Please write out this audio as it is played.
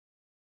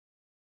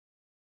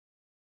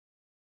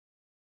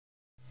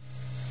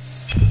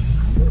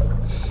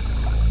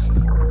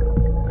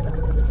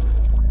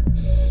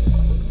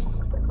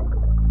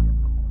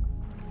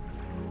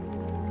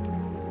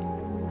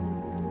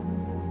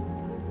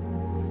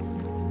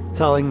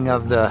Telling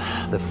of the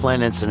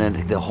Flynn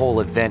incident, the whole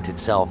event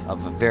itself,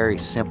 of a very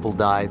simple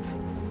dive.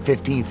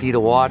 15 feet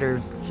of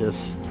water,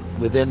 just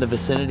within the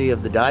vicinity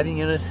of the diving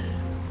unit.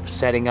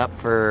 Setting up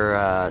for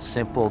a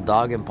simple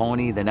dog and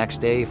pony the next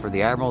day for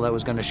the Admiral that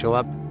was going to show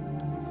up.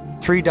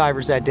 3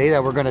 divers that day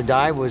that were going to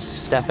dive was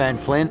Stephane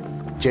Flynn,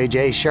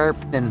 JJ Sharp,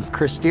 and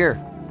Chris Steer.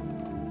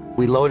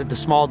 We loaded the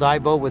small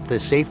dive boat with the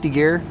safety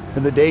gear,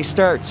 and the day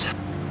starts.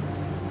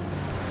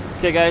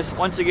 Okay guys,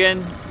 once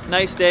again,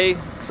 nice day,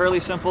 fairly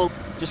simple.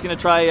 Just gonna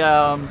try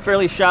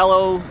fairly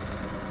shallow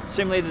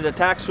simulated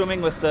attack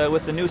swimming with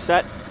the new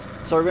set.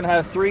 So we're gonna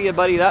have 3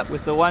 buddied up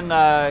with the 1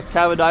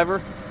 cava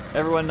diver.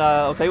 Everyone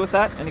okay with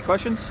that? Any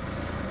questions?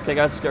 Okay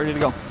guys, let's get ready to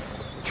go.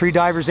 3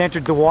 divers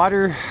entered the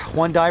water,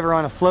 1 diver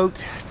on a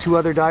float, 2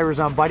 other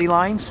divers on buddy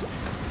lines.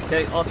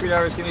 Okay, all 3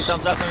 divers give me a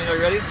thumbs up. Let me know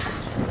you're ready.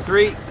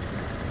 3,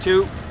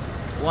 2,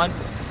 1,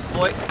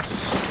 boy.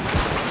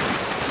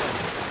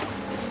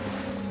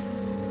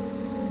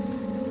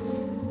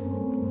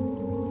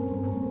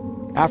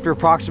 After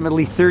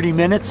approximately 30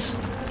 minutes,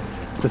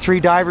 the 3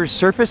 divers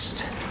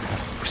surfaced,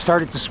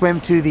 started to swim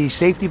to the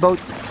safety boat.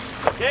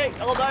 Okay,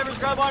 all divers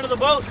grab onto the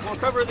boat. We'll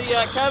cover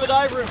the cava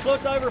diver and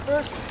float diver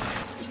first.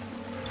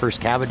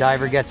 First cava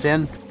diver gets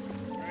in,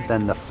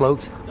 then the float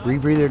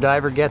rebreather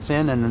diver gets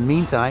in, and in the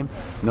meantime,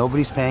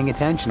 nobody's paying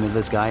attention to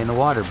this guy in the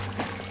water.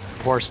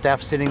 Poor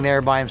Steph sitting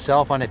there by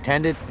himself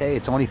unattended. Hey,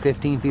 it's only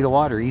 15 feet of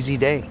water, easy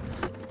day.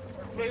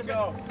 Where's Flynn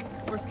go?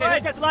 Okay,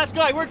 let's get the last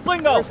guy. Where'd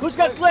Flynn go? Who's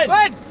got Flynn?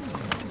 Flynn!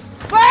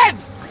 Flynn!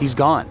 He's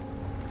gone.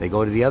 They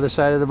go to the other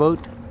side of the boat,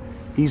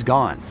 he's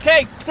gone.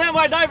 Okay,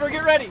 standby diver,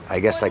 get ready.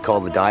 I guess I call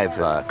the dive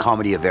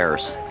comedy of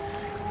errors.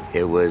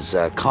 It was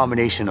a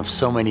combination of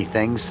so many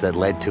things that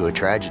led to a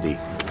tragedy.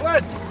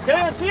 Flynn! Can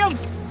anyone see him?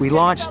 We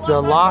launched the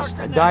lost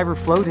diver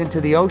float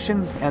into the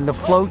ocean, and the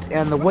float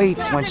and the weight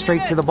went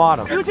straight to the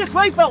bottom. Use this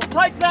weight belt,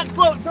 tie to that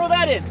float, throw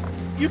that in.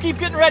 You keep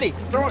getting ready.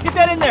 Get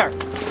that in there.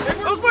 That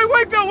was my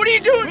weight belt! What are you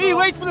doing? We need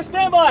weights for the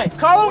standby.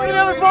 Call over the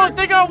other boat,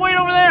 they got weight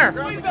over there! We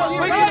We need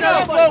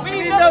another float! We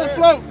need another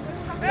float!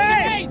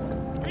 Hey!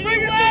 We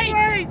need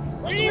weights!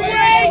 We need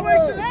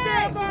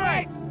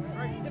weights!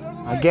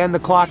 Again, the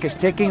clock is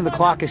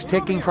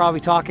ticking, probably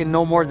talking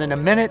no more than a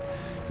minute.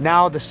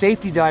 Now the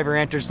safety diver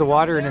enters the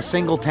water in a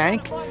single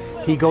tank.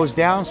 He goes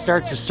down,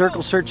 starts a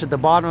circle search at the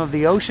bottom of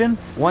the ocean.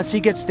 Once he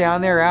gets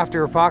down there,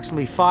 after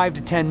approximately 5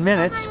 to 10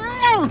 minutes...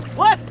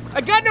 What? I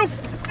got no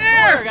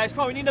Air! Guys,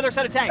 come on, we need another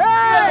set of tanks.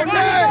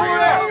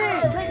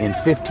 In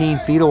 15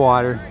 feet of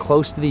water,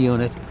 close to the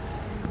unit,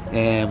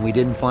 and we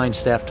didn't find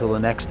Steph till the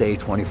next day,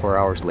 24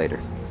 hours later.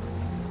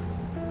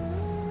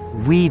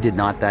 We did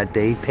not that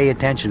day pay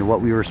attention to what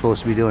we were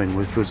supposed to be doing,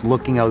 which was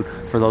looking out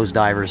for those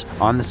divers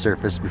on the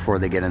surface before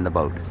they get in the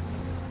boat.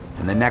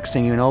 And the next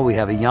thing you know, we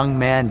have a young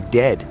man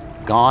dead,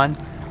 gone,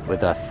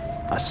 with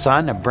a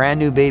son, a brand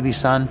new baby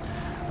son,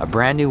 a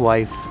brand new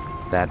wife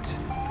that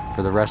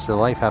for the rest of their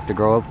life have to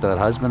grow up without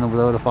a husband and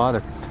without a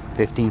father.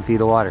 15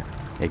 feet of water.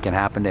 It can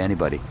happen to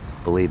anybody,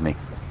 believe me.